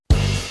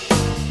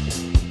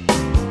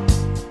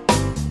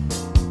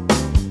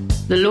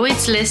the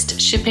Lloyd's List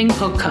Shipping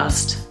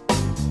Podcast.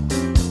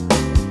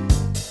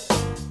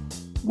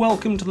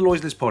 Welcome to the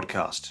Lloyd's List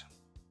Podcast.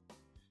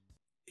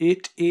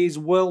 It is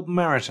World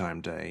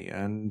Maritime Day,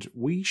 and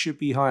we should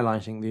be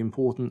highlighting the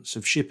importance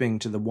of shipping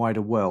to the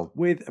wider world,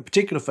 with a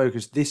particular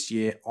focus this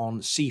year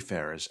on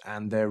seafarers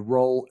and their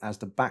role as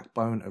the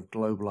backbone of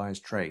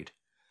globalised trade.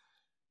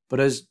 But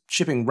as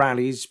shipping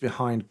rallies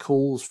behind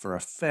calls for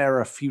a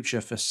fairer future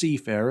for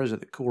seafarers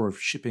at the core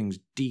of shipping's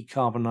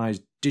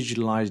decarbonised,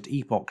 digitalised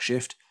epoch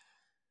shift,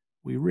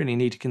 we really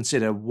need to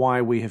consider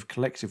why we have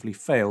collectively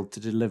failed to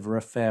deliver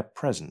a fair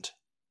present.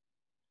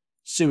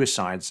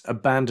 Suicides,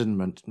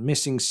 abandonment,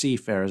 missing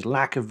seafarers,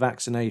 lack of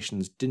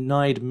vaccinations,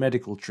 denied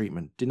medical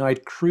treatment,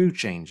 denied crew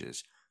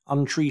changes,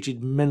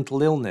 untreated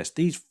mental illness.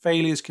 These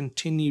failures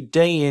continue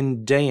day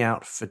in, day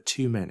out for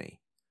too many.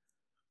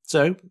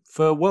 So,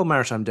 for World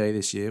Maritime Day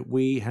this year,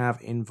 we have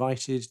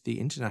invited the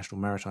International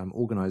Maritime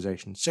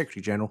Organization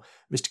Secretary-General,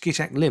 Mr.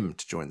 Ki-Tak Lim,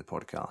 to join the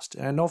podcast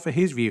and offer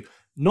his view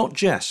not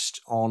just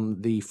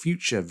on the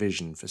future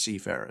vision for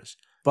seafarers,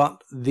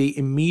 but the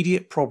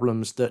immediate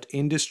problems that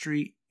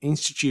industry,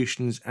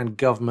 institutions and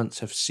governments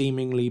have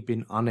seemingly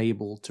been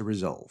unable to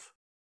resolve.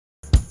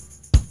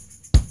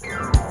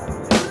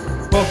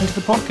 Welcome to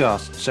the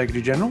podcast,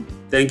 Secretary General.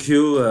 Thank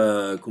you.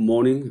 Good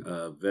morning.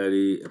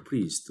 Very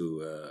pleased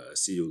to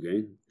see you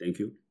again. Thank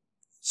you.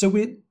 So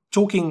we're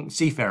talking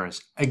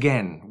seafarers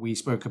again. We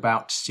spoke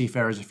about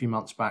seafarers a few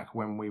months back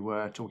when we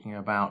were talking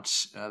about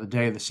the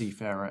Day of the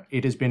Seafarer.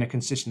 It has been a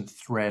consistent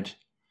thread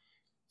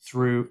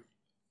through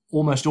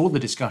almost all the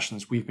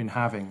discussions we've been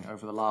having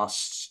over the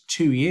last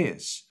 2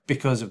 years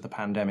because of the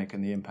pandemic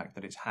and the impact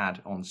that it's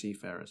had on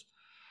seafarers.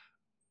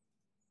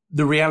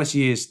 The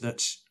reality is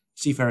that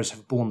seafarers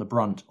have borne the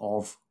brunt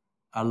of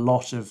a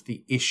lot of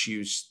the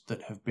issues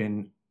that have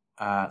been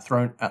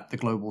thrown at the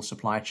global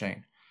supply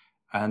chain.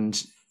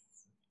 And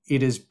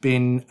it has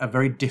been a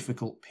very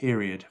difficult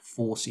period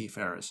for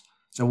seafarers.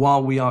 So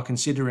while we are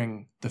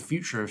considering the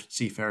future of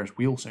seafarers,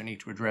 we also need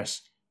to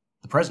address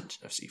the present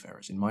of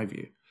seafarers, in my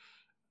view.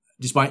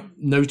 Despite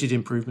noted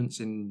improvements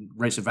in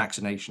rates of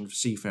vaccination for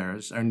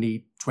seafarers,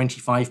 only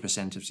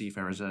 25% of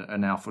seafarers are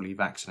now fully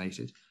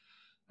vaccinated.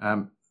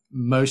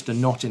 Most are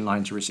not in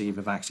line to receive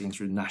a vaccine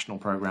through national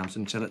programs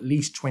until at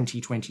least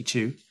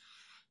 2022.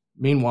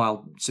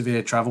 Meanwhile,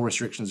 severe travel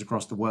restrictions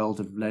across the world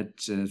have led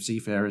to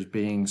seafarers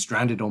being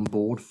stranded on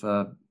board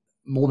for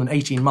more than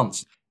 18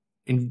 months.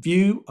 In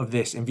view of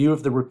this, in view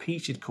of the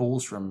repeated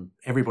calls from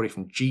everybody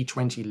from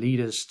G20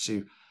 leaders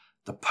to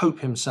the Pope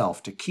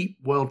himself to keep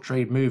world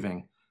trade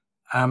moving,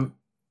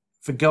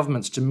 for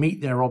governments to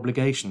meet their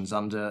obligations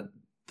under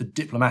the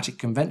diplomatic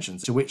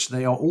conventions to which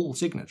they are all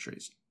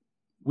signatories,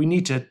 we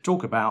need to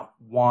talk about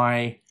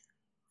why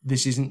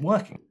this isn't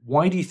working.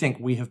 Why do you think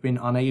we have been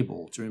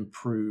unable to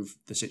improve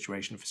the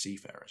situation for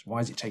seafarers? Why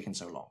has it taken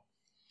so long?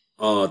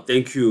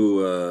 Thank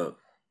you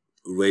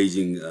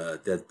raising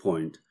that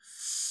point.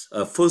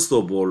 First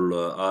of all,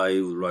 I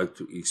would like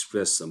to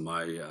express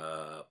my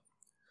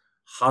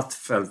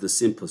heartfelt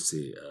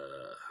sympathy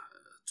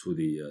to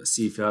the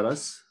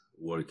seafarers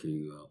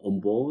working on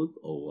board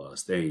or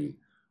staying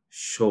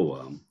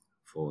shore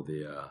for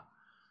the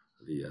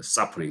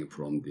suffering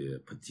from the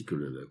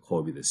particular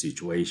COVID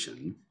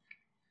situation.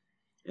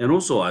 And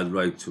also I'd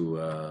like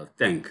to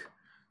thank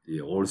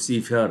all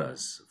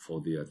seafarers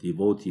for their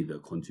devoted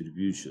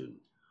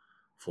contribution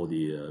for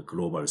the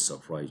global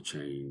supply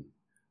chain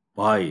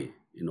by,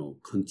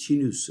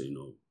 continuous,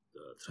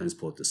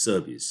 transport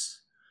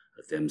service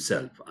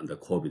themselves under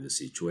COVID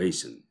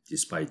situation,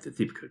 despite the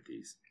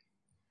difficulties.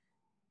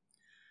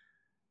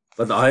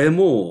 But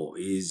IMO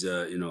is,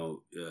 as you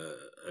know,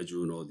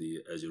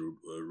 as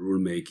a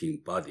rule-making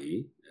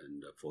body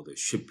and for the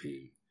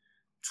shipping,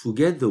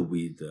 together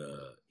with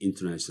the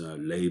International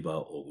Labour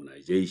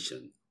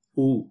Organization,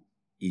 who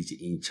is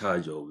in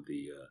charge of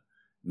the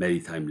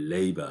Maritime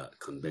Labour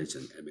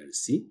Convention,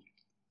 MLC,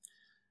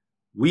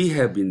 we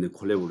have been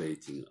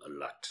collaborating a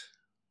lot,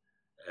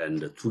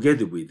 and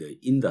together with the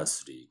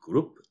industry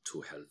group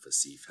to help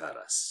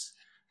seafarers.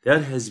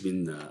 There has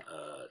been a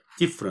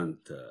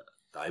different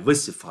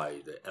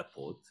diversified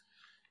effort,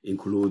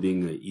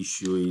 including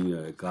issuing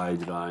a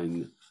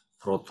guideline,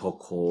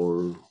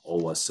 protocol,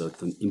 or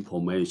certain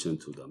information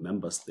to the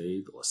member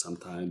state, or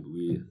sometimes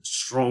we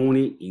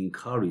strongly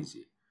encourage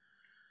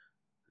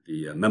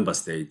the member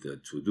state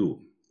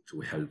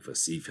to help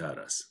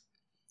seafarers.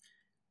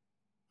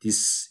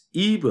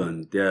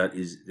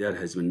 There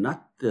has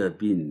not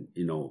been,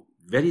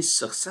 very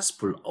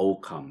successful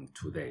outcome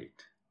to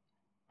date,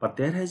 but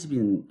there has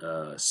been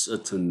a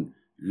certain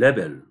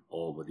level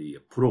of the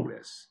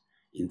progress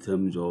in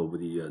terms of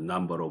the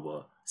number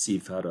of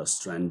seafarers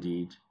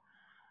stranded,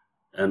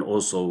 and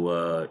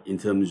also in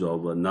terms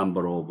of a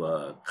number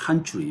of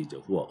countries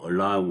who are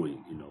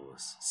allowing,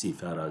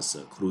 seafarers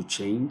crew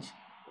change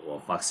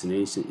or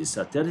vaccination.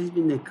 There has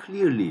been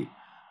clearly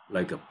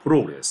like a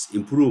progress,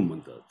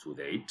 improvement to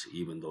date,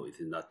 even though it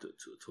is not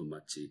too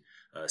much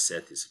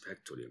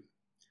satisfactory.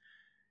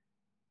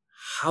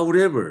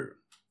 However,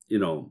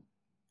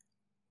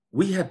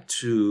 we have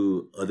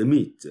to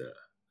admit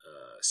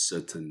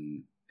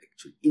certain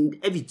actually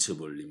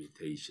inevitable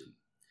limitation.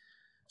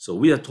 So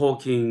we are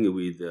talking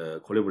with,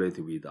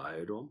 collaborating with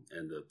ILO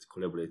and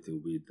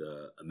collaborating with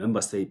a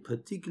member state,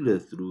 particularly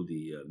through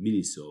the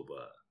Ministry of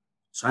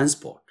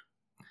Transport.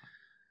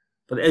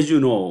 But as you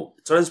know,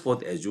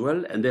 transport as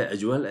well, and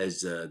as well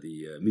as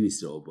the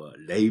Ministry of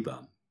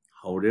Labor.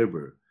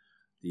 However,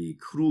 the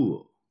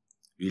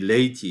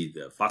crew-related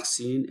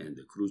vaccine and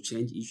the crew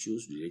change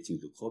issues relating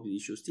to COVID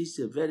issues, this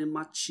is very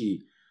much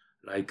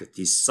like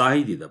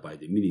decided by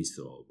the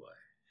Ministry of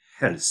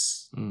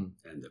Health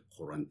and the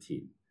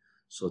quarantine.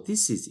 So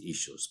this is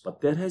issues,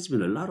 but there has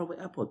been a lot of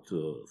effort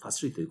to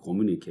facilitate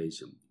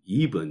communication,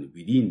 even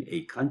within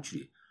a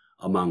country,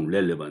 among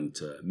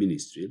relevant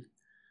ministries.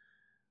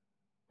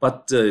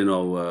 But,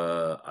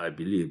 I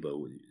believe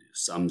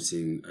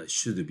something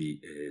should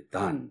be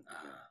done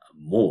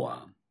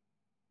more.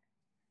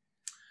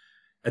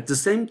 At the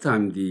same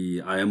time,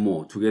 the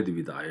IMO, together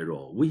with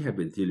ILO, we have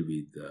been dealing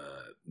with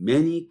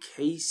many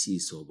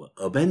cases of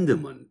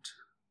abandonment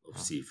of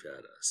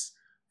seafarers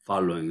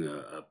following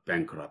a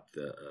bankrupt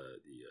the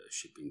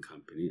shipping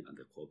company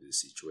under COVID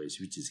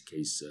situation, which is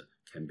case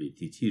can be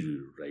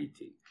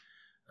deteriorating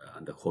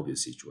under COVID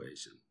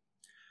situation.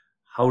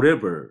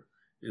 However,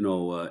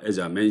 as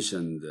I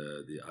mentioned,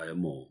 the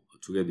IMO,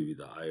 together with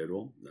the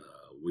ILO,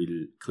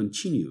 will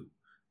continue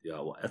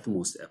our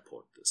utmost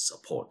effort to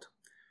support.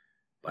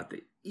 But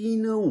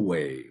in a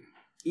way,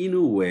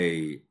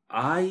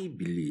 I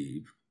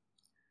believe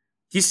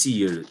this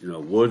year,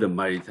 World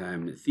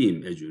Maritime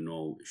theme, as you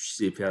know,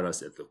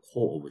 seafarers at the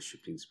core of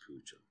shipping's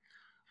future.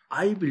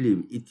 I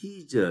believe it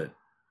is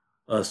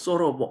a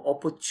sort of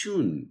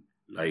opportune,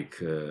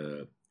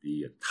 the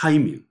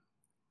timing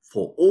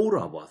for all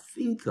of us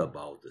think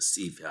about the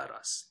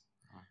seafarers,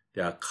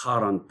 their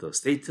current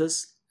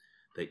status,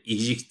 the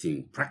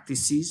existing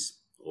practices,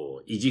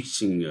 or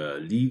existing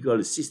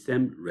legal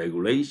system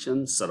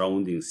regulations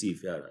surrounding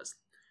seafarers,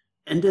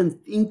 and then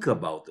think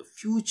about the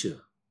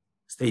future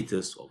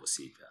status of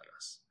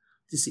seafarers.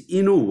 This,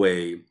 in a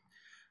way,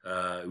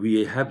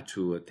 we have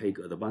to take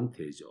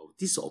advantage of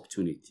this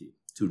opportunity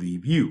to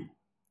review,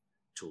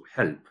 to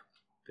help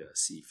the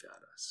seafarers.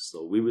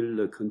 So we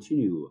will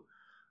continue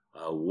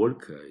our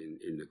work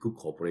in good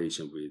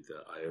cooperation with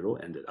ILO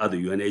and other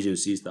UN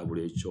agencies,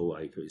 WHO,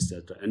 ICAO,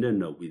 etc., and then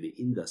with the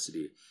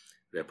industry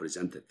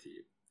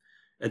representative.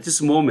 At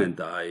this moment,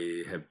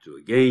 I have to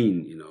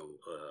again,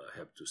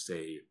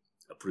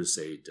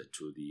 appreciate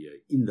to the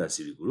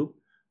industry group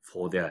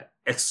for their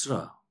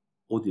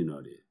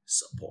extraordinary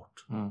support.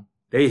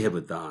 They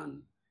have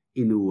done,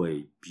 in a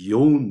way,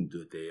 beyond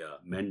their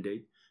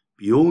mandate,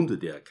 beyond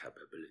their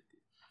capability.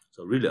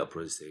 So really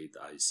appreciate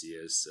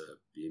ICS,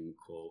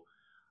 BIMCO,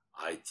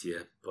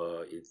 ITF,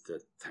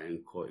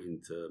 Intertanko,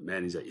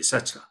 Intermanager,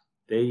 etc.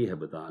 They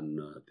have done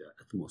their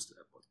utmost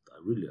effort. I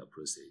really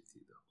appreciate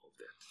of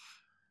that.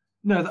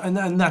 No,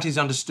 and that is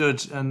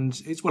understood, and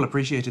it's well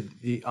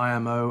appreciated. The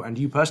IMO and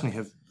you personally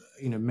have,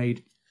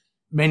 made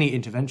many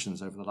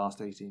interventions over the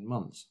last 18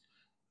 months.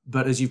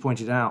 But as you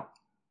pointed out,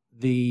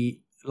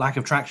 the lack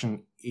of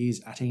traction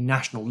is at a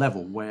national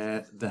level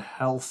where the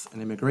health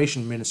and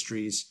immigration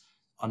ministries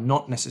are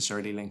not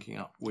necessarily linking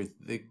up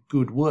with the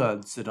good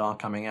words that are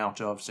coming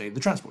out of, say, the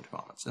transport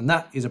departments. And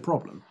that is a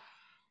problem.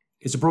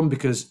 It's a problem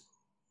because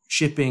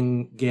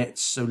shipping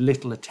gets so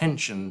little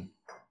attention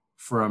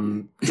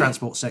from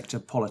transport sector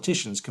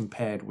politicians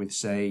compared with,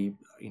 say,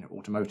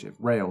 automotive,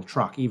 rail,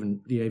 truck,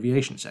 even the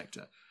aviation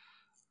sector.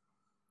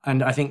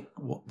 And I think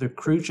what the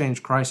crew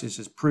change crisis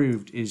has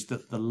proved is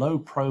that the low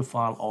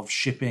profile of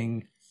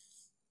shipping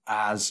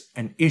as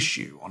an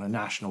issue on a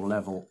national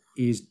level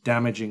is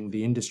damaging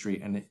the industry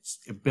and its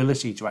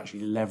ability to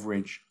actually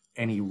leverage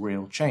any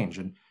real change.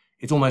 And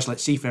it's almost like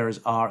seafarers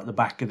are at the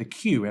back of the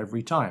queue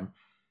every time.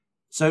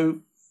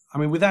 So,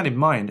 with that in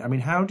mind,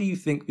 how do you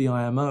think the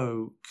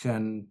IMO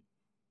can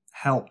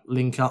help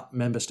link up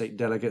member state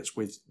delegates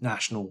with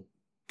national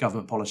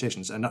government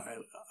politicians? And I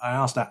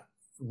ask that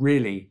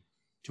really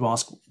to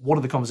ask, what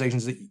are the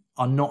conversations that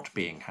are not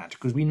being had?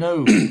 Because we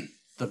know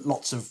that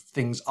lots of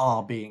things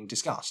are being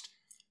discussed.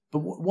 But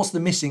what's the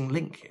missing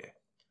link here?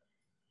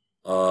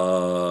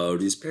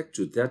 Respect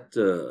to that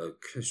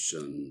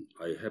question,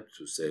 I have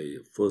to say,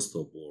 first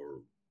of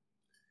all,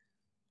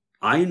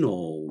 I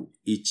know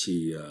each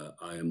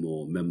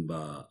IMO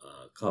member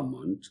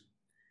government,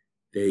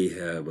 they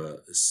have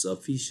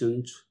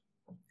sufficient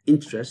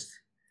interest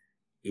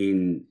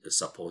in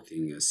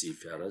supporting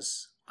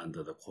seafarers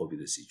under the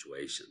COVID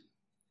situation.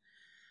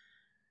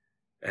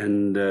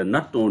 And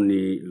not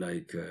only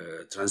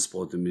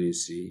transport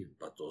ministry,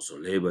 but also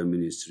labor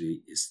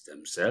ministry is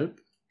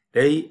themselves.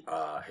 They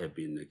have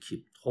been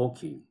keep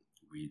talking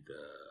with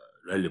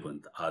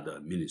relevant other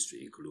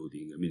ministry,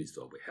 including the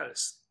Ministry of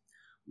Health.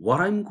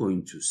 What I'm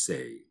going to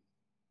say,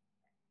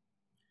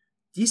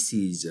 this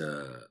is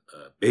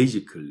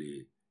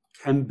basically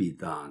can be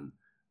done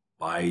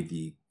by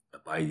the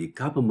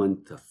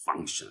government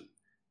function,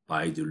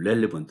 by the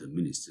relevant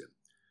ministry.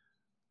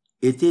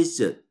 It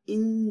is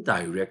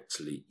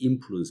indirectly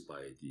influenced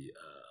by the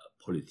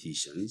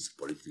politicians,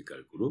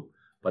 political group,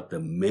 But the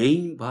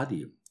main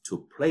body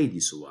to play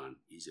this one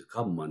is a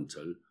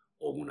governmental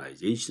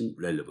organization,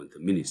 relevant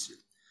ministry.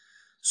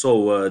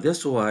 So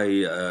that's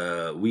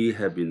why we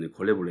have been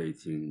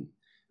collaborating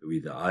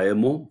with the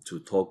IMO to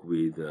talk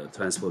with the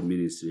Transport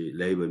Ministry,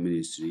 Labor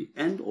Ministry,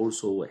 and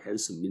also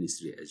Health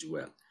Ministry as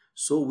well.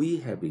 So we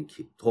have been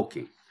keep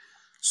talking.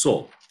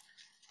 So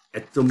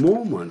at the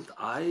moment,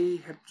 I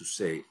have to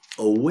say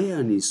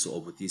awareness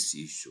of these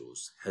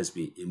issues has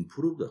been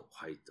improved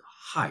quite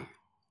high.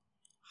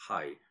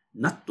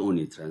 Not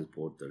only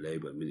Transport, the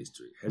Labor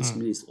Ministry, Health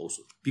Ministry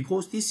also,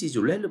 because this is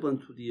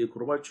relevant to the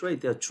global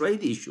trade. There are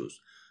trade issues.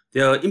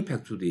 There are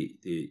impact to the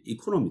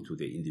economy, to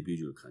the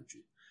individual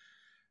country.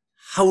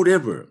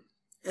 However,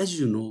 as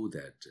you know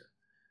that,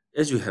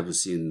 as you have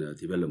seen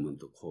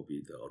development of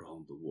COVID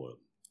around the world,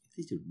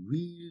 it is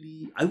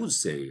really, I would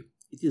say,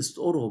 it is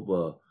sort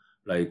of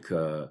like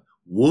a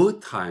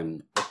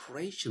wartime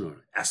operational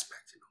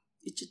aspect.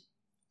 It's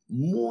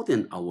more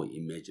than our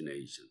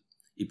imagination,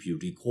 if you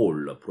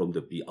recall from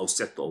the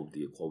outset of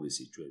the COVID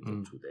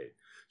situation today.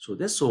 So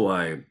that's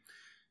why,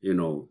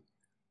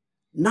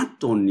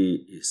 not only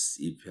is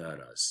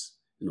CPRS,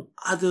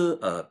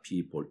 other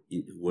people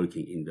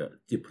working in the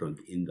different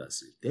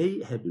industries,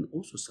 they have been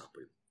also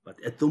suffering. But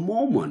at the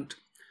moment,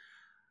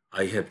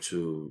 I have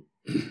to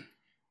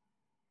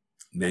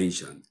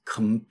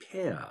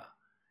compare,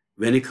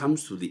 when it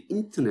comes to the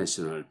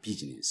international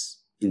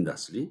business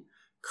industry,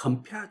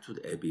 compared to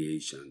the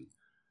aviation,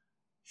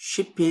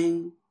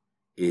 shipping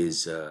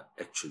is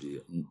actually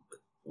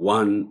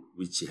one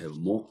which have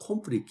more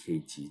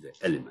complicated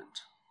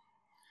element.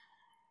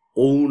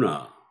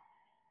 Owner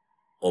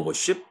of a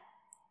ship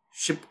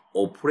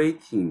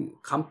operating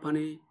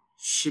company,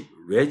 ship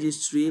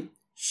registry,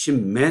 ship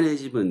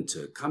management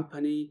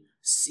company,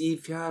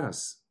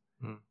 seafarers,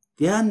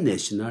 their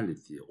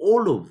nationality,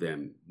 all of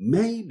them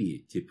may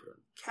be different,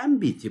 can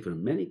be different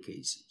in many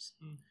cases.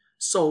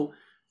 So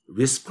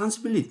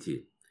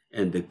responsibility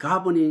and the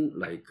governing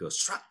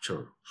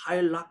structure,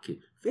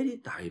 hierarchy, very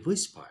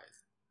diversified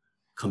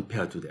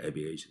compared to the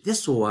aviation.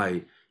 That's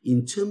why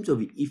in terms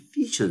of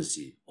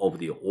efficiency of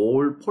the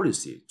whole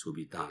policy to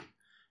be done,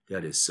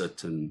 there is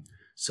certain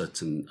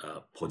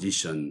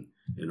position,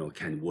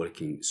 can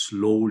working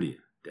slowly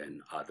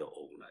than other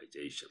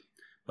organization.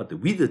 But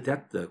with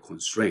that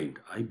constraint,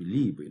 I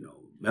believe,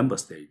 member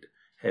states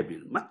have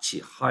been much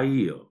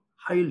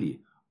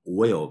highly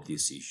aware of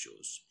these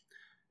issues.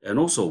 And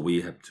also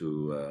we have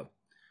to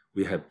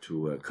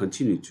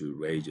continue to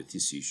raise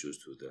these issues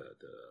to the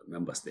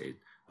member state.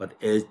 But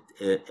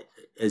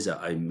as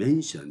I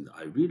mentioned,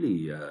 I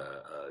really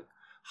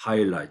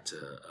highlight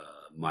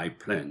my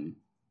plan.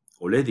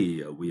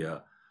 Already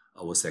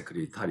our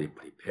secretary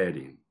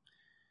preparing.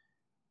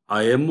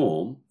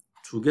 IMO,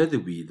 together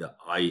with the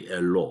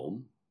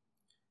ILO,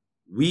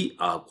 we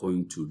are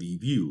going to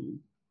review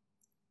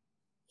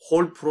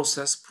whole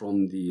process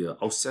from the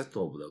outset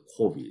of the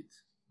COVID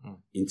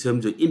in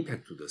terms of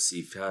impact to the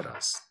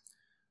seafarers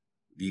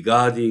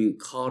regarding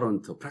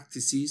current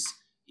practices,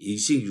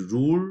 existing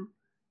rule,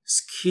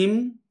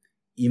 scheme,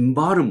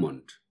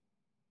 environment.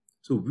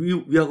 So we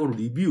are going to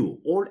review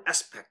all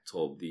aspects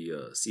of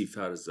the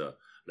seafarers,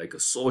 like a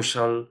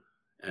social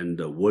and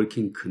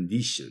working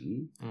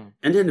condition,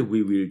 and then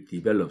we will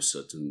develop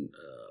certain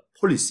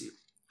policy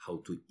how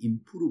to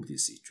improve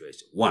this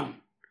situation. One,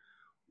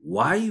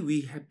 why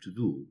we have to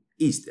do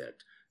is that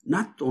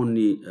not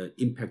only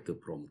impact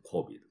from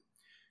COVID,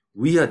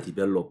 we are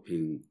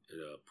developing,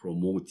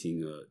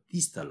 promoting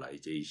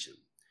digitalization,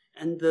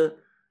 and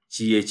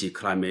GH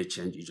climate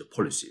change is a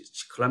policy.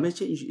 Climate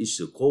change is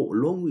to go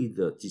along with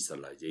the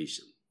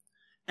digitalization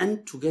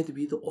and together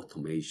with the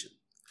automation.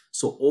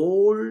 So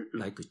all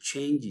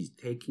change is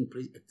taking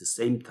place at the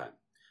same time.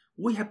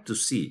 We have to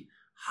see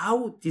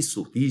how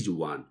these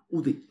one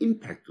would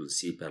impact the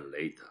seafarer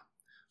later.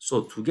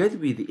 So together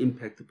with the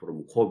impact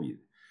from COVID,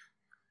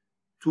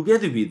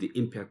 together with the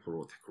impact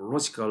from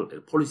technological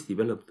and policy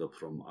developed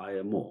from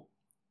IMO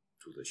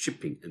to the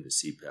shipping and the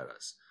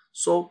seafarers.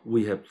 So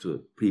we have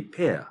to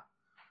prepare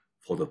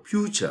for the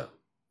future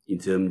in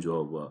terms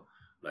of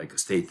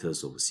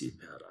status of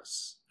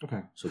seafarers.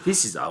 Okay. So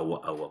this is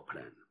our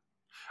plan.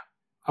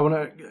 I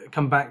want to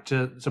come back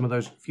to some of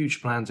those future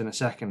plans in a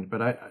second,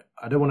 but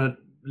I don't want to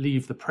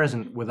leave the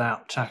present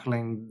without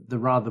tackling the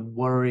rather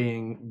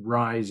worrying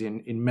rise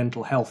in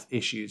mental health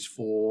issues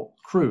for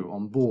crew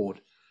on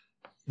board.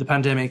 The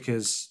pandemic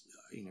has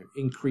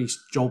increased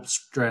job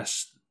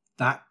stress,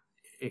 that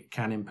it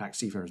can impact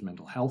seafarers'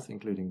 mental health,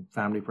 including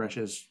family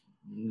pressures,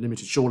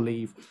 limited shore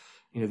leave.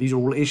 These are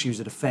all issues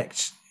that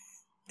affect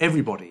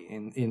everybody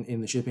in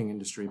the shipping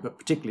industry, but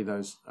particularly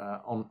those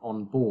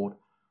on board.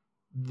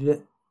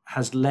 That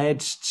has led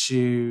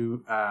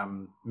to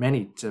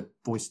many to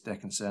voice their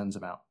concerns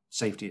about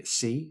safety at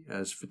sea,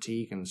 as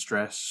fatigue and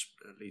stress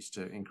leads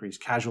to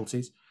increased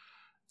casualties.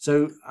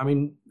 So,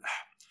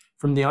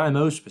 from the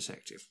IMO's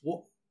perspective,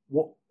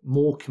 what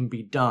more can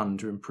be done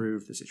to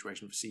improve the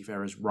situation for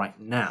seafarers right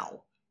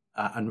now,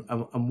 and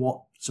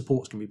what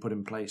supports can be put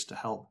in place to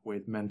help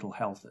with mental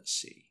health at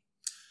sea?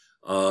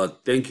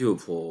 Thank you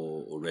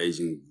for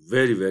raising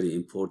very, very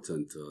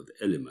important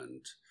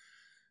element.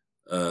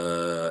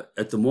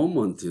 At the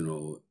moment,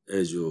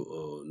 as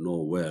you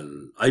know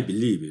well, I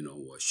believe,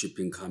 a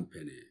shipping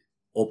company,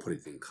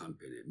 operating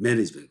company,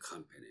 management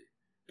company,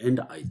 and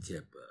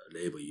ITF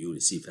labor union,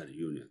 seafarer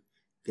union,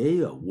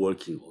 they are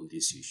working on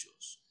these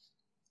issues.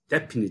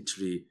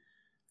 Definitely,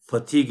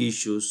 fatigue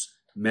issues,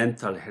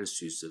 mental health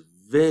issues are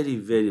very,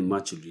 very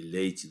much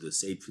related to the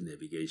safe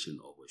navigation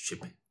of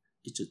shipping.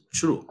 It's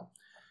true.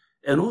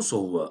 And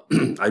also,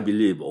 I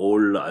believe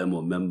all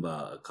IMO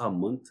member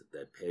government,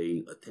 they're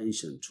paying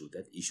attention to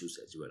that issues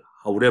as well.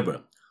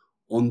 However,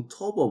 on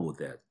top of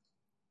that,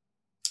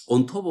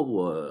 on top of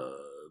a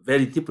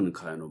very different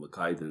kind of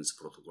guidance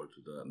protocol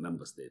to the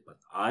member state, but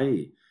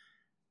I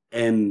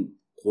am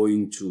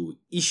going to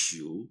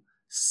issue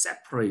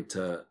separate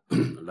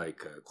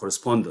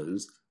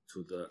correspondence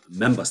to the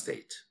member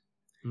state,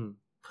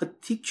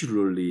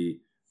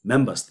 particularly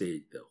member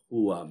state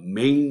who are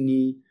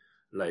mainly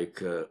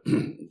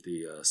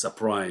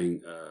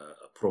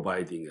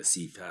providing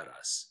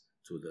seafarers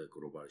to the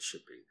global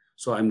shipping.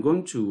 So I'm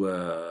going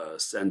to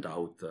send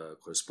out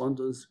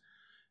correspondence,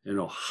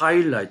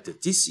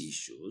 highlight these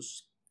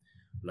issues,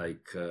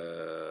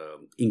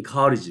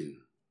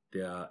 encouraging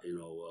their,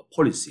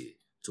 policy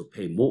to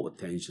pay more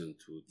attention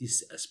to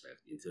this aspect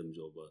in terms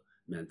of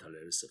mental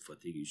health,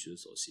 fatigue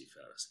issues of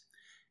seafarers.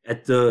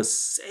 At the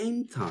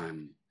same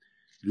time,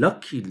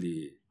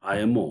 luckily,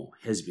 IMO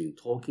has been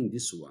talking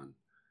this one.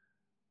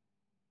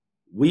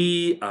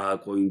 We are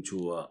going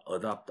to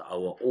adopt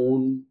our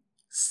own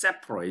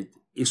separate,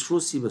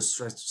 exclusive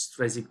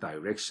strategic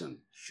direction,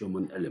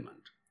 human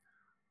element.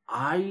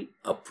 I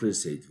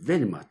appreciate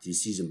very much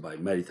decision by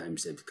Maritime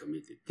Safety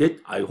Committee. That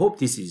I hope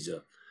this is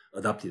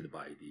adopted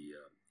by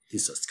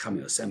this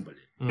coming assembly.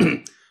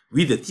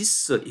 With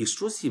this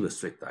exclusive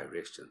strategic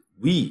direction,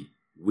 we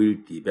will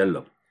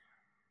develop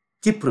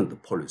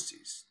different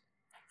policies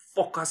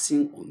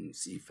focusing on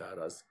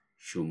seafarers'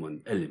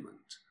 human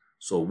element.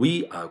 So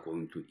we are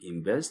going to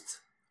invest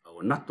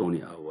not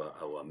only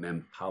our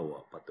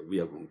manpower, but we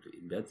are going to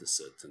invest a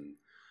certain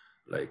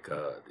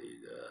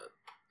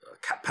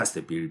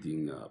capacity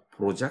building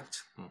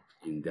project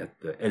in that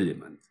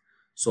element.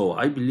 So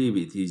I believe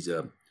it is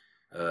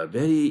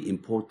very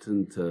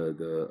important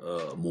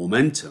the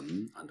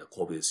momentum and the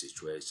COVID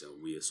situation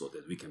so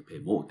that we can pay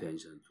more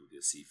attention to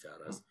the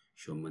seafarers'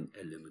 human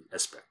element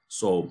aspect.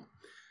 So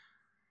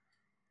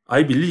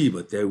I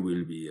believe there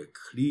will be a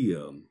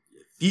clear,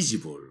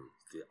 visible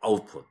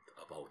output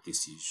about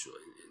this issue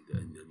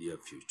in the near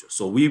future.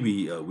 So we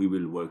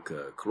will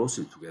work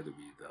closely together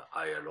with the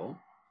ILO,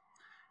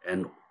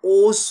 and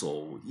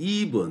also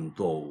even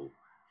though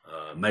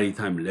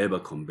Maritime Labour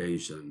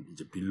Convention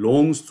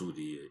belongs to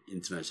the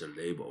International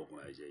Labour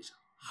Organization,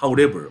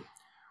 however,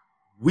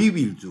 we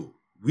will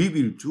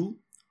do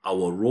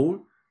our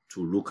role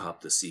to look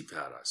after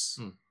seafarers,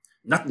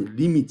 not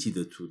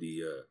limited to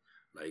the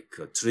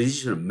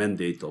traditional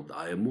mandate of the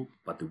IMO,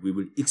 but we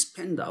will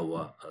expand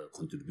our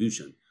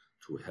contribution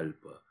to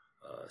help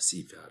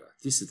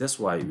seafarers. That's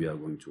why we are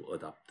going to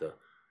adopt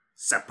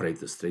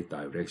separate straight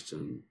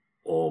direction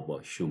of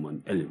a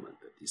human element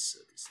this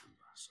December.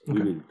 So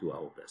we will do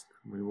our best.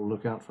 We will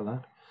look out for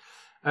that.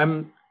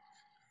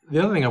 The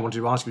other thing I wanted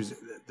to ask you is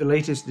the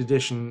latest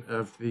edition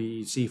of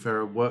the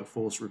Seafarer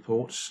Workforce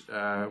Report,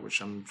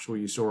 which I'm sure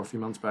you saw a few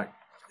months back,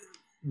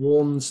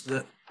 warns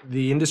that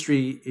the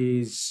industry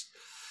is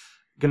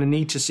going to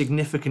need to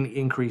significantly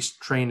increase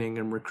training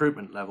and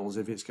recruitment levels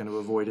if it's going to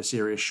avoid a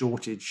serious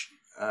shortage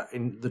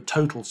in the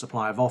total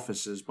supply of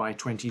officers by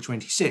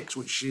 2026,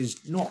 which is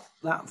not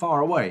that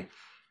far away.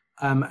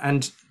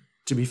 And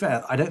to be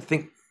fair, I don't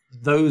think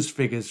those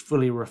figures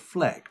fully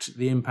reflect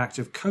the impact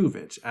of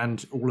COVID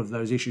and all of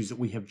those issues that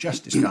we have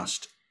just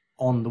discussed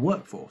on the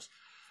workforce.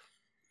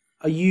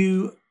 Are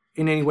you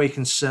in any way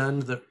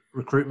concerned that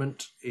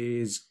recruitment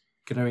is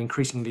going to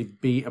increasingly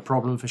be a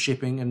problem for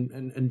shipping?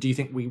 And do you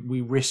think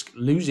we risk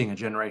losing a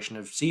generation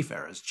of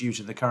seafarers due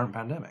to the current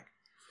pandemic?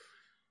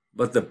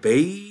 But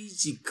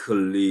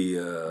basically,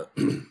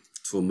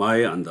 to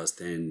my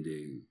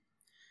understanding,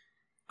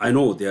 I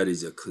know there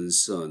is a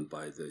concern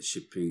by the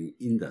shipping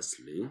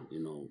industry,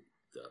 the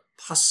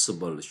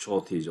possible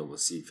shortage of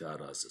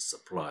seafarers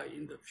supply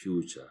in the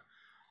future.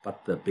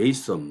 But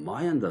based on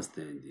my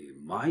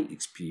understanding, my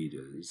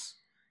experience,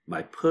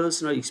 my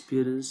personal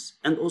experience,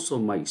 and also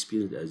my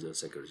experience as a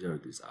secretary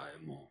of this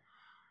IMO,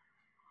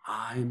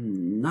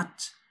 I'm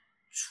not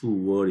too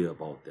worried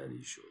about that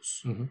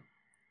issues. Mm-hmm.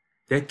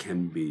 That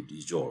can be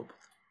resolved.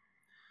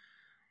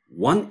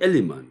 One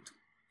element,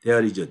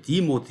 there is a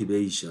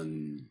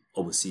demotivation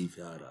of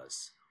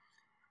seafarers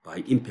by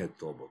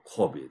impact of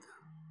COVID.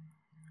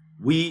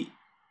 We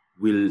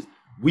will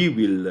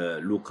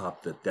look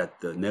after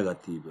that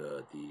negative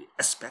the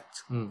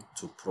aspect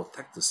to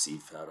protect the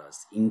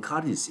seafarers,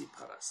 encourage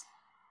seafarers.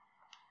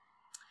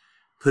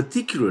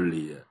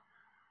 Particularly,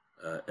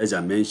 as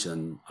I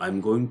mentioned, I'm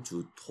going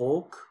to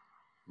talk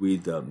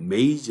with the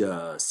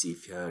major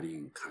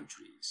seafaring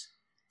countries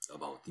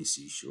about these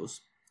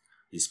issues,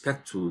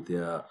 respect to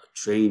their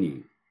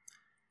training,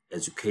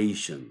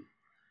 education,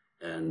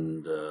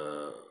 and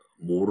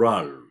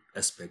moral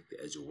aspect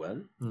as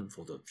well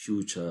for the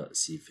future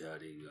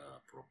seafaring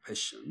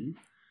profession.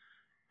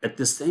 At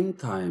the same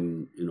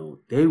time,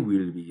 they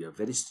will be a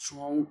very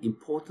strong,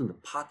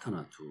 important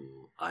partner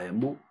to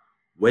IMO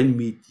when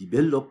we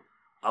develop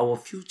our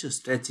future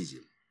strategy,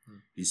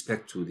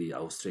 respect to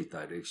our straight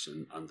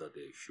direction under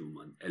the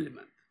human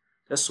element.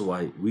 That's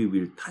why we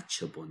will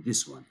touch upon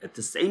this one. At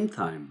the same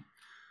time,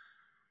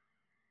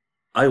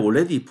 I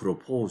already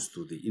proposed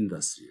to the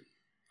industry,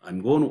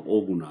 I'm going to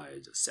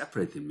organize a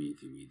separate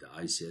meeting with the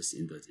ICS,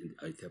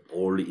 ITAP,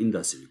 all the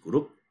industry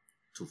group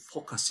to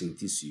focusing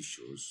these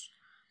issues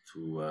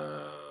to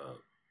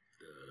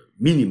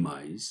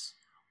minimize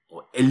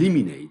or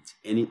eliminate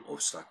any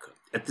obstacle.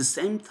 At the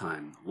same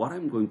time, what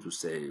I'm going to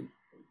say,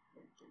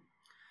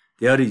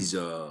 there is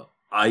a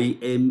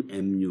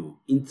IMMU,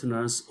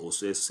 International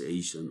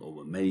Association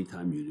of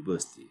Maritime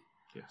University.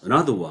 Yes.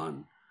 Another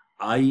one,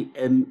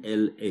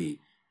 IMLA,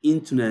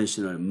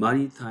 International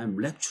Maritime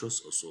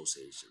Lecturers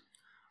Association.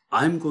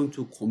 I'm going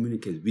to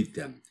communicate with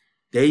them.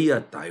 They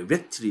are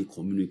directly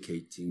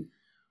communicating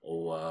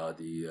or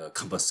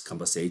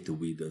conversate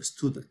with the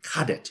student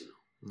cadet.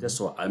 That's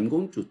why I'm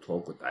going to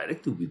talk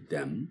directly with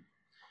them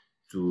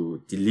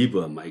to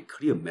deliver my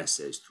clear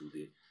message to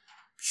the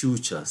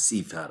future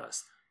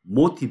seafarers,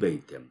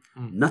 motivate them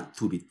not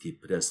to be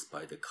depressed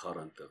by the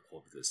current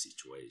COVID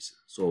situation.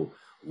 So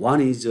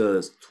one is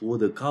to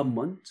the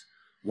government,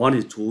 one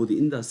is to the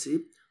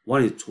industry,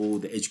 one is to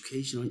the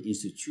educational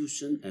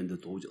institution and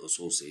to the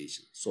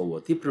association. So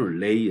a different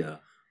layer,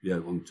 we are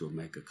going to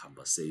make a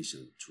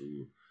conversation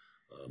to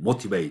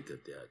motivate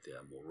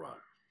their morale.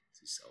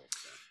 This is our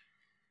plan.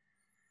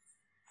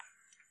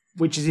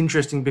 Which is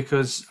interesting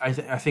because I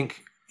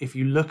think if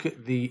you look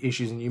at the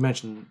issues, and you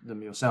mentioned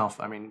them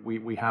yourself, I mean,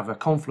 we have a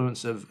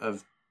confluence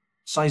of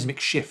seismic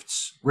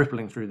shifts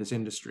rippling through this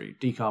industry,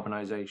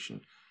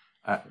 decarbonisation,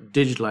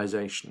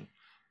 digitalisation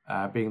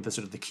being the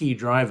sort of the key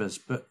drivers,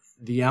 but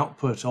the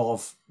output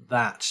of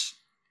that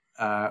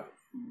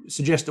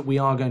suggests that we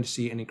are going to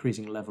see an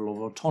increasing level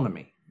of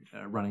autonomy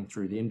running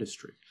through the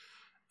industry.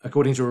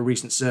 According to a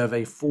recent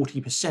survey,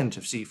 40%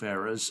 of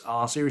seafarers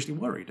are seriously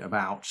worried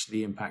about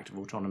the impact of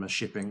autonomous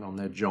shipping on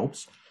their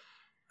jobs.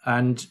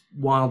 And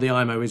while the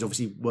IMO is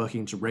obviously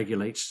working to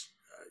regulate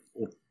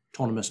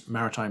autonomous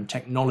maritime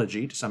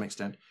technology to some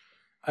extent,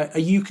 are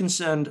you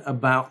concerned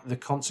about the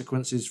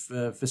consequences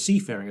for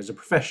seafaring as a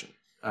profession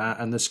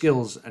and the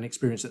skills and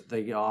experience that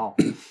they are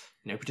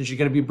potentially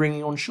going to be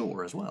bringing on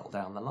shore as well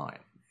down the line?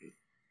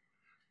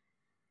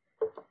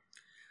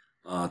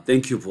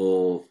 Thank you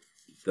for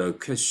the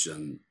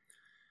question.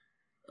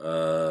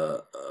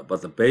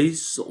 But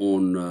based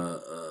on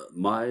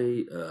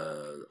my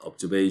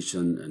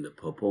observation and the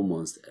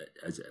performance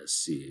as I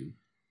see,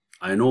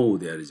 I know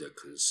there is a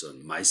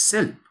concern.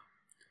 Myself,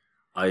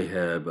 I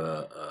have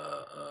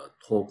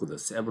talked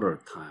several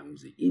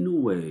times. In a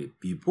way,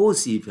 before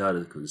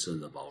seafarers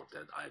concerned about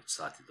that, I've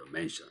started to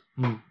mention.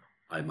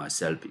 I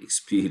myself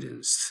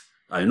experienced.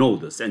 I know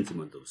the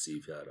sentiment of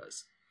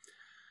seafarers.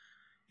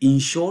 In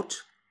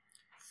short,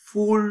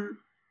 full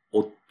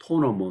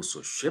autonomous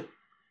ship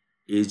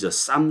is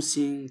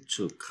something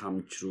to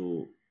come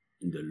true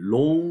in the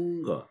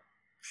longer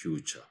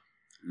future.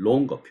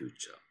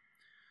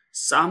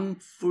 Some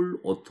full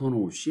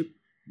autonomous ship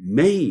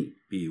may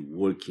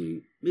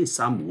working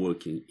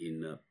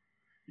in a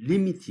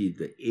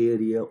limited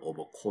area of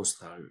a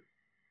coastal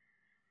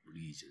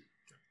region.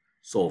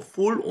 So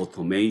full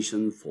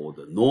automation for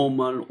the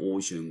normal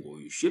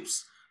ocean-going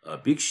ships, a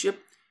big ship,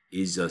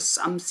 is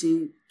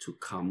something to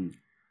come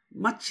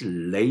much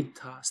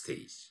later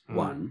stage.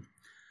 One.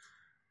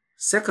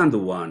 Second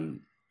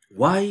one,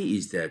 why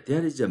is that?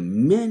 There is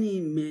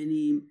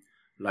many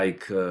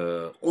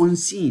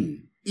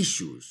unseen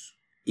issues,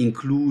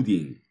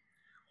 including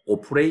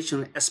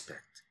operational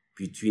aspect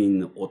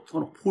between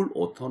full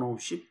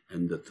autonomous ship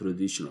and the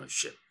traditional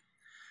ship.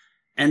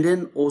 And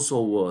then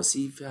also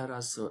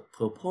seafarers'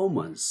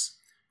 performance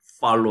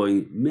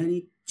following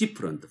many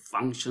different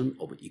functions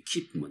of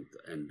equipment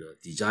and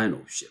design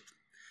of ship.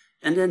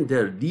 And then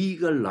their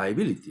legal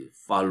liability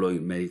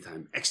following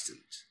maritime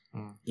accident,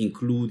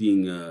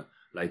 including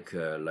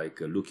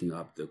looking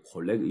up the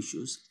collect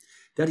issues.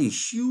 There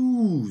is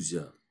huge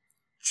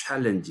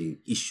challenging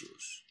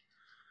issues.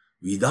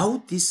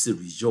 Without this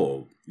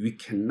resolve, we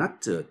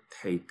cannot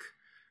take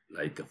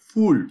a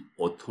full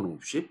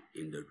autonomous ship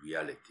in the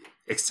reality,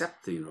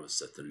 except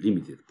certain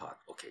limited part.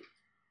 Okay.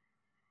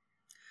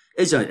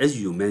 As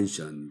you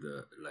mentioned,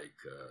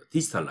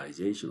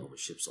 digitalization of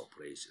ships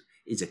operation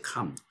is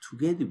come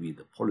together with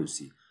the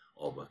policy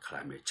of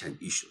climate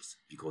change issues,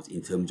 because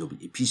in terms of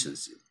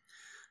efficiency,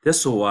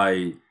 that's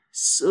why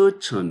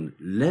certain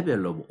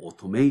level of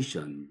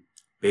automation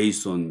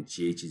based on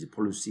GHG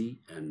policy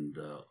and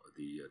the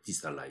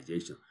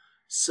digitalization,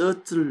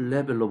 certain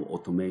level of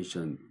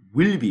automation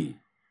will be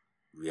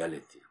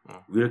reality,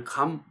 will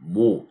come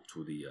more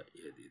to the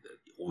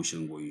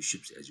ocean-going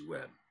ships as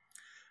well.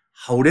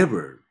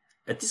 However,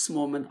 At this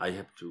moment, I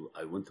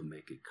want to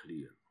make it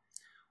clear.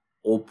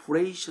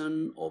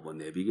 Operation of a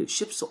navigation,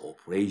 ship's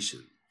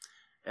operation,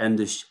 and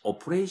the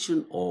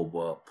operation of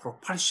a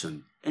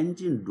propulsion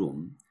engine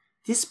room,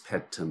 this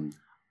pattern,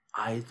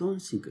 I don't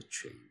think will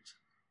change.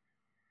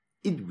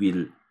 It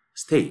will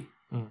stay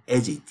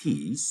as it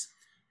is,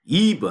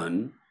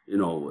 even,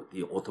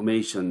 the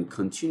automation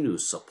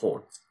continues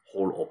support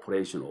whole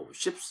operation of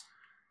ships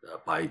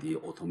by the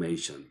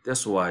automation.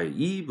 That's why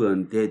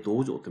even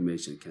those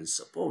automation can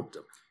support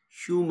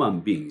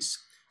human beings,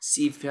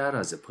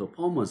 seafarers'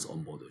 performance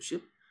on board the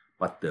ship,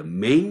 but the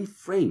main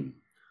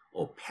frame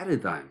or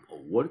paradigm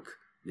of work,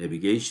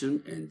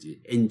 navigation, and the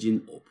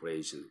engine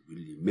operation will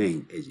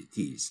remain as it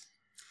is.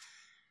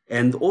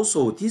 And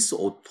also, this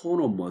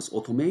autonomous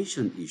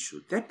automation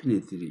issue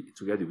definitely,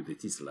 together with the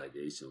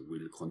digitalization,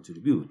 will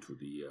contribute to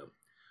the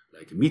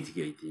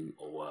mitigating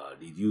or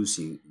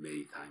reducing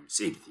maritime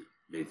safety,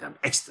 maritime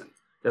accident.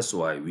 That's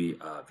why we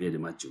are very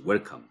much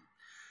welcome.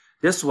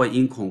 That's why,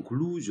 in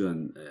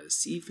conclusion,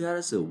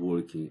 seafarers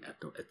working at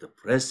the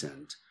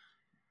present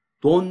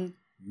don't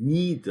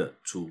need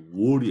to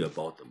worry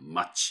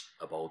much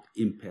about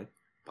impact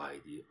by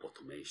the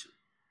automation.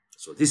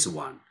 So this is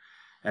one.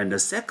 And the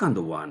second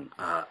one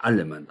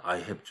element I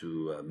have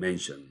to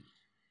mention,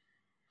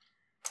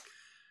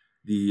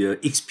 the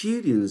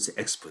experience,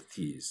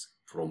 expertise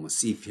from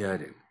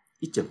seafaring.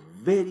 It's a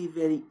very,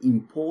 very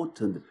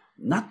important,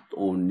 not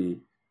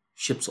only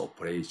ship's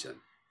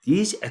operation.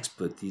 This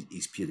expertise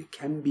experience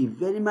can be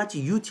very much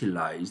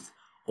utilized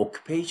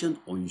occupation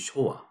on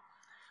shore.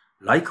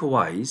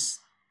 Likewise,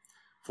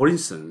 for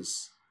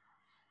instance,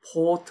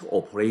 port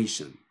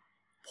operation,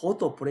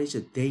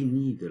 they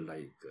need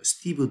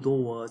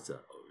stevedores,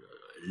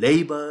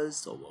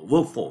 laborers, or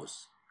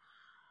workforce.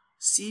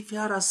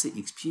 Seafarers'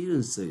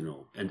 experience,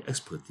 and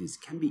expertise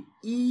can be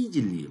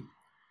easily,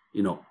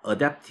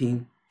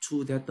 adapting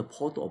to that the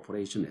port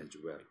operation as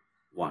well.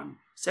 One.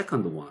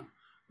 Second one,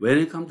 when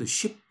it comes to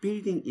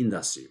shipbuilding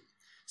industry,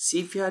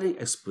 seafaring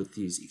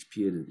expertise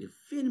experience is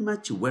very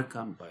much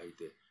welcomed by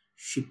the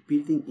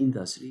shipbuilding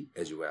industry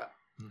as well.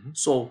 Mm-hmm.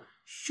 So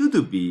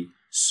should be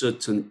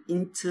certain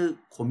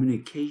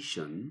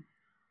intercommunication,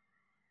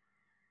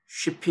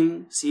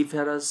 shipping,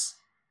 seafarers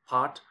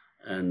part,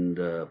 and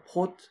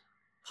port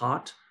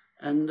part,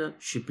 and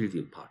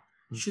shipbuilding part.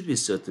 Mm-hmm. Should be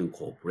certain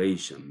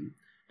cooperation.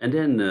 And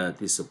then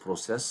this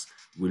process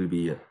will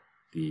be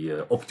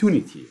the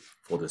opportunity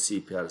for the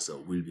seafarers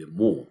will be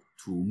more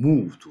to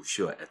move to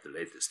shore at the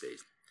later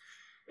stage.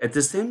 At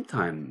the same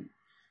time,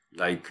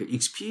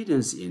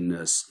 experience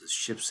in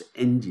ship's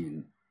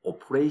engine,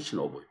 operation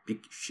of a big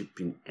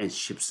shipping and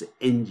ship's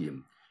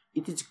engine,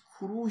 it is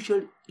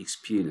crucial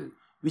experience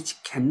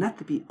which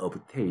cannot be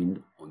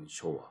obtained on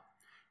shore.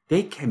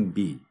 They can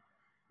be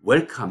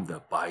welcomed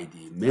by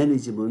the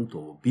management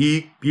of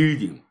big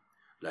building,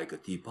 like a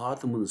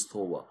department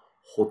store,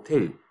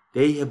 hotel.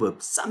 They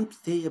have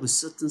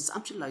certain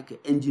something like an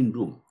engine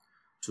room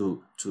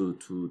to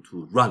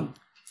run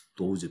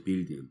those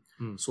buildings.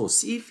 So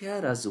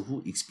seafarers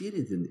who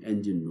experience an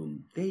engine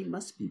room, they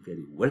must be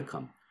very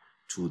welcome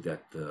to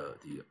that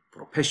the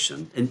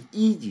profession and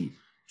easy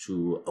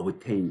to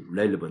obtain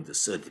relevant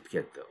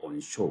certificate on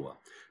shore.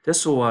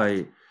 That's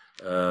why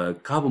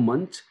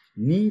government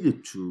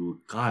need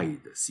to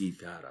guide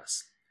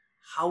seafarers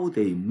how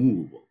they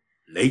move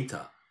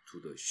later to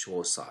the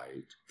shore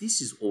side.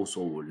 This is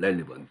also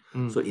relevant.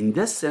 So in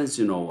that sense,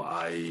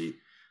 I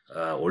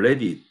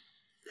already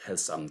had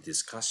some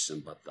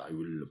discussion, but I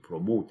will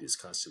promote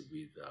discussion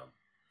with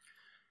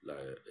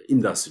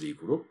industry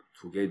group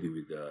together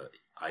with the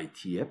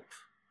ITF,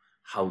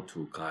 how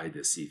to guide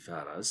the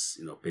seafarers.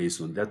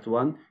 Based on that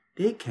one,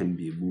 they can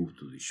be moved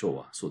to the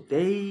shore, so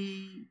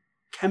they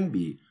can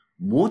be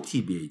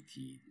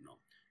motivated,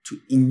 to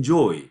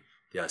enjoy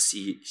their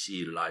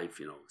sea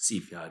life,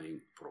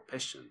 seafaring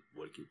profession,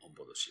 working on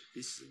board the ship.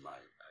 This is my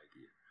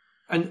idea.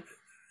 And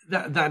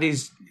that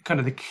is kind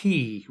of the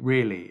key,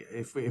 really.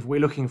 If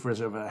we're looking for a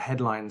sort of a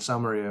headline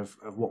summary of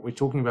what we're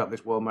talking about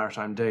this World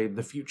Maritime Day,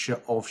 the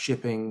future of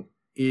shipping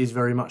is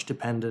very much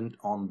dependent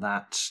on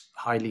that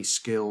highly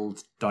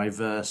skilled,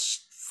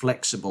 diverse,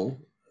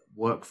 flexible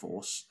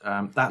workforce.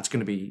 That's going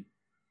to be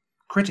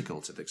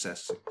critical to the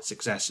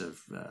success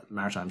of the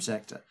maritime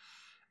sector.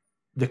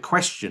 The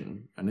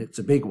question, and it's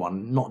a big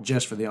one, not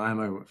just for the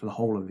IMO, but for the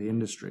whole of the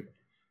industry,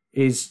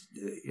 is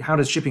how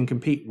does shipping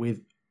compete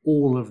with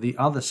all of the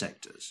other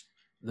sectors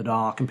that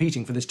are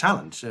competing for this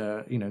talent?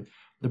 The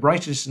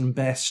brightest and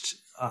best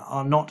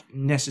are not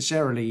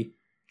necessarily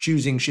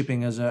choosing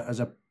shipping as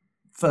a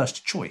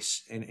first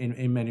choice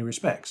in many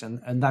respects,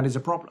 and that is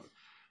a problem.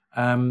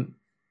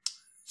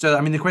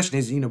 So, the question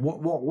is,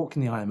 what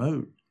can the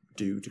IMO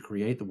do to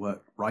create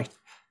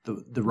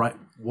the right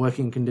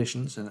working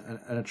conditions and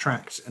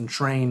attract and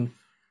train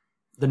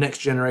the next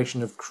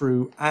generation of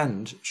crew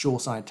and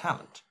shoreside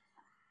talent?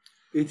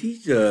 It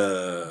is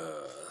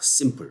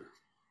simple.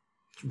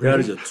 There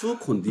is two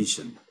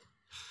conditions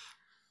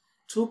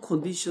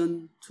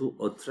to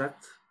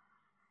attract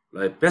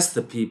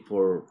best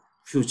people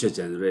future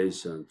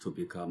generation to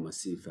become a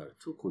seafarer?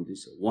 Two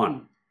conditions.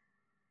 One,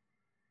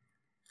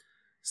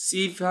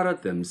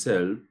 seafarers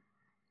themselves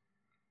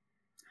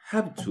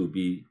have to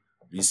be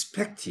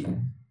respected.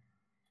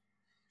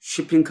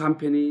 Shipping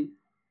company,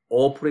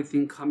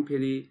 operating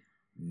company,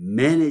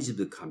 manage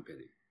the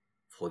company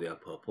for their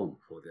performance,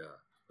 for their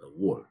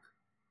work.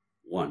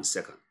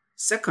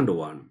 Second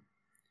one,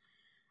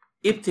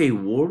 if they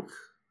work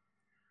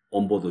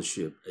on board the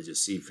ship as a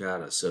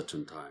seafarer at a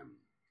certain time,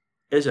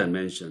 as I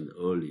mentioned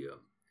earlier,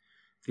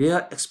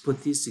 their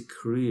expertise,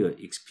 career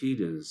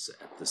experience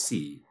at the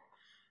sea,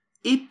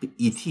 if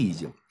it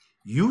is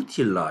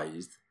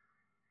utilized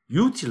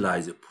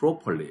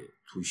properly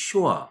to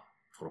show up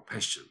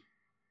profession,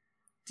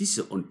 this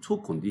is on two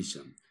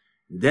conditions,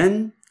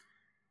 then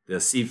the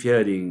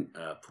seafaring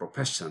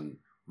profession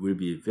will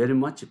be very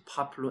much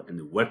popular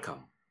and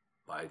welcome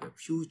by the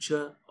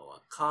future or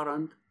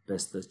current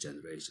best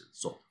generation.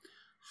 So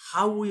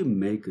how we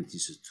make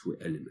these two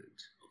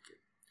elements? Okay.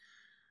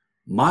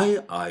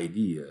 My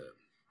idea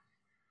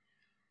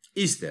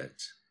is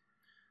that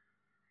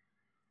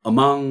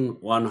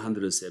among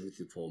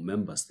 174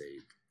 member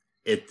states,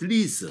 at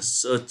least a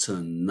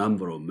certain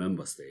number of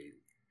member states,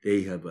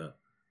 they have a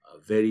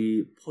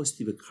very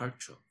positive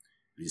culture,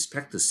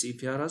 respect the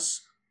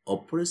seafarers,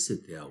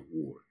 appreciate their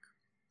work,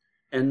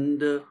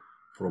 and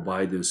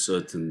provide a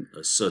certain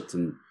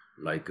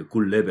like a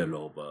good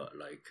level of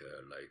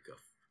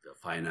the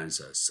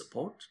financial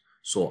support.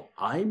 So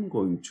I'm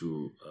going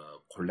to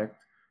collect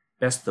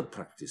best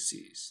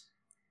practices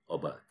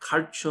of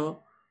culture,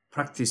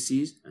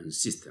 practices, and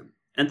system,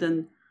 and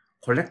then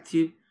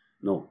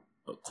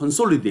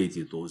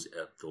consolidated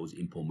those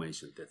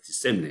information that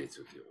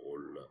disseminated to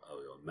all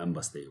our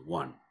member state.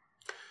 One,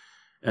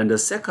 and the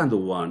second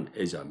one,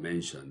 as I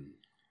mentioned,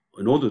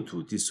 in order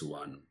to this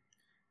one,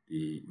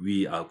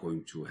 we are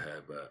going to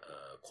have a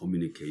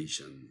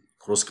communication,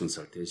 cross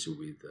consultation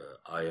with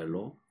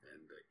ILO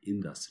and the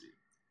industry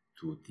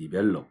to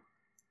develop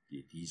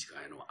these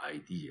kind of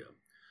idea.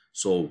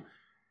 So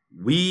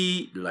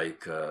we,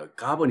 like a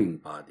governing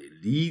body,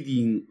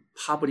 leading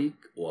public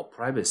or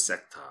private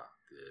sector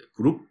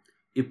group,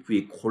 if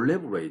we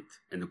collaborate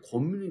and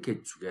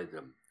communicate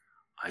together,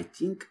 I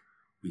think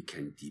we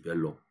can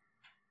develop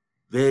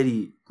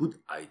very good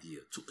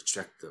idea to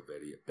attract the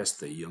very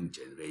best young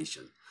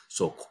generation.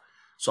 So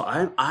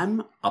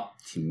I'm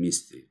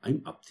optimistic.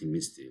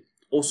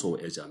 Also,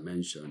 as I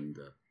mentioned,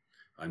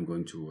 I'm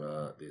going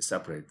to the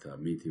separate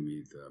meeting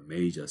with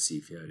major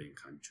seafaring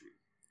country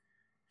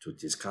to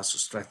discuss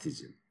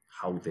strategy,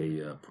 how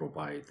they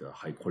provide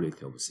high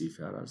quality of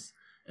seafarers,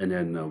 and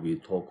then we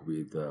talk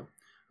with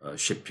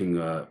shipping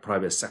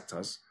private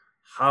sectors,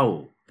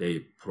 how they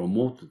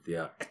promote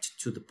their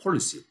attitude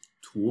policy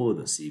toward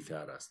the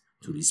seafarers,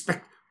 to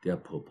respect their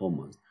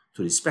performance,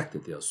 to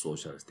respect their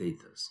social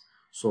status.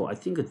 So I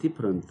think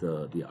different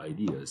the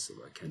ideas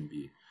can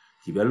be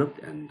developed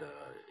and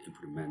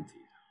implemented.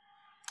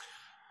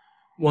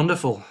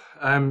 Wonderful.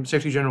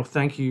 Secretary General,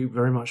 thank you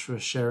very much for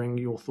sharing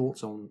your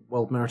thoughts on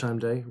World Maritime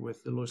Day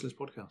with the Lawyers List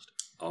podcast.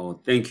 Oh,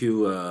 thank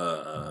you,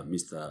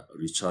 Mr.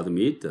 Richard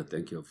Mead.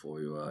 Thank you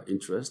for your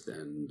interest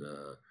and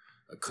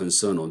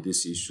concern on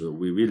this issue.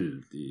 We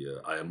will,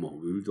 the IMO,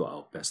 we will do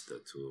our best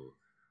to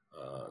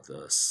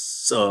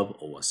serve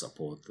or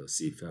support the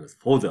seafarers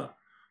for the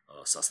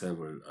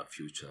sustainable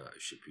future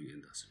shipping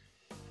industry.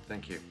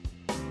 Thank you.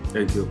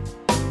 Thank you.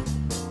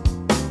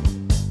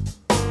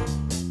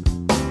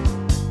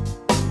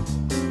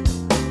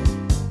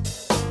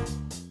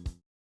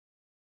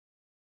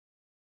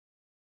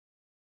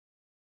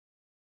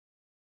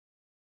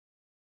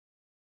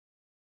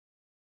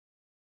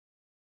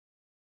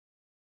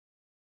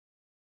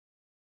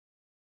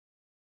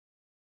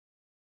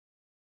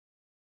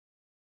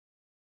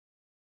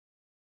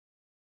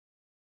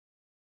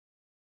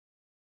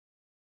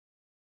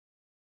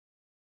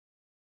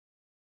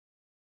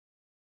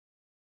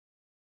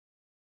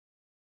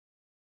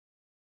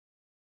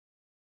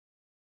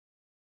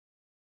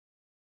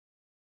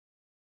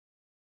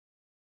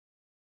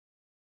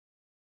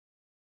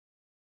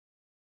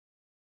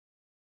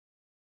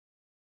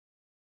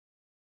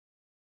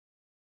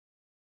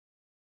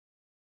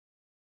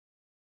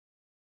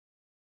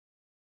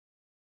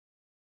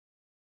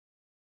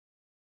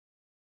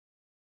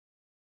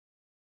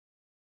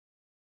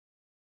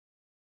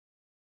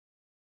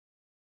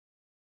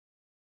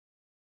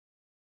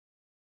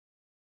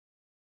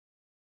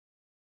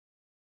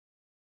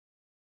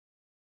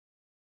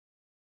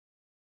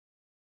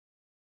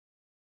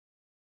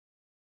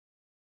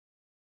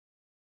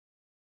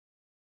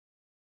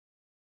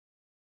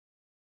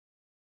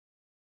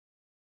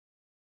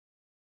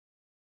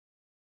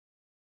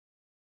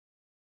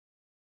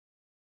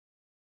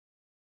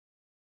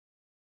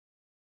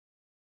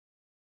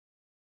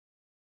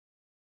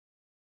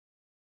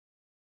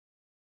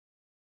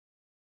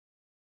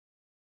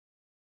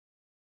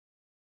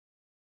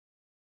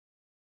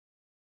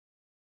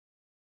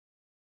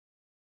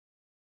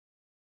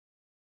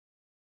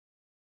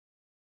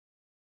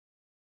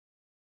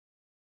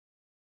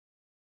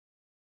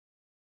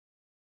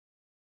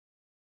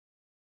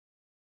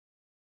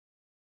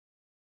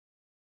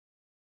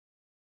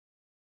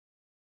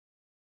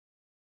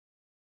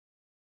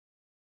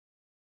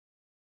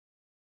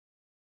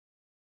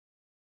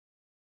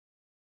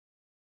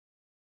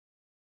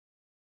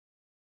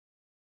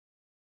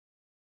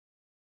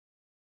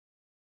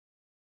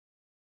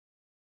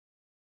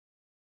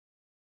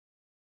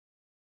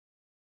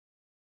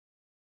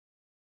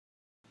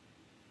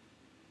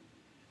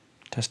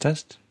 Test,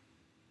 test.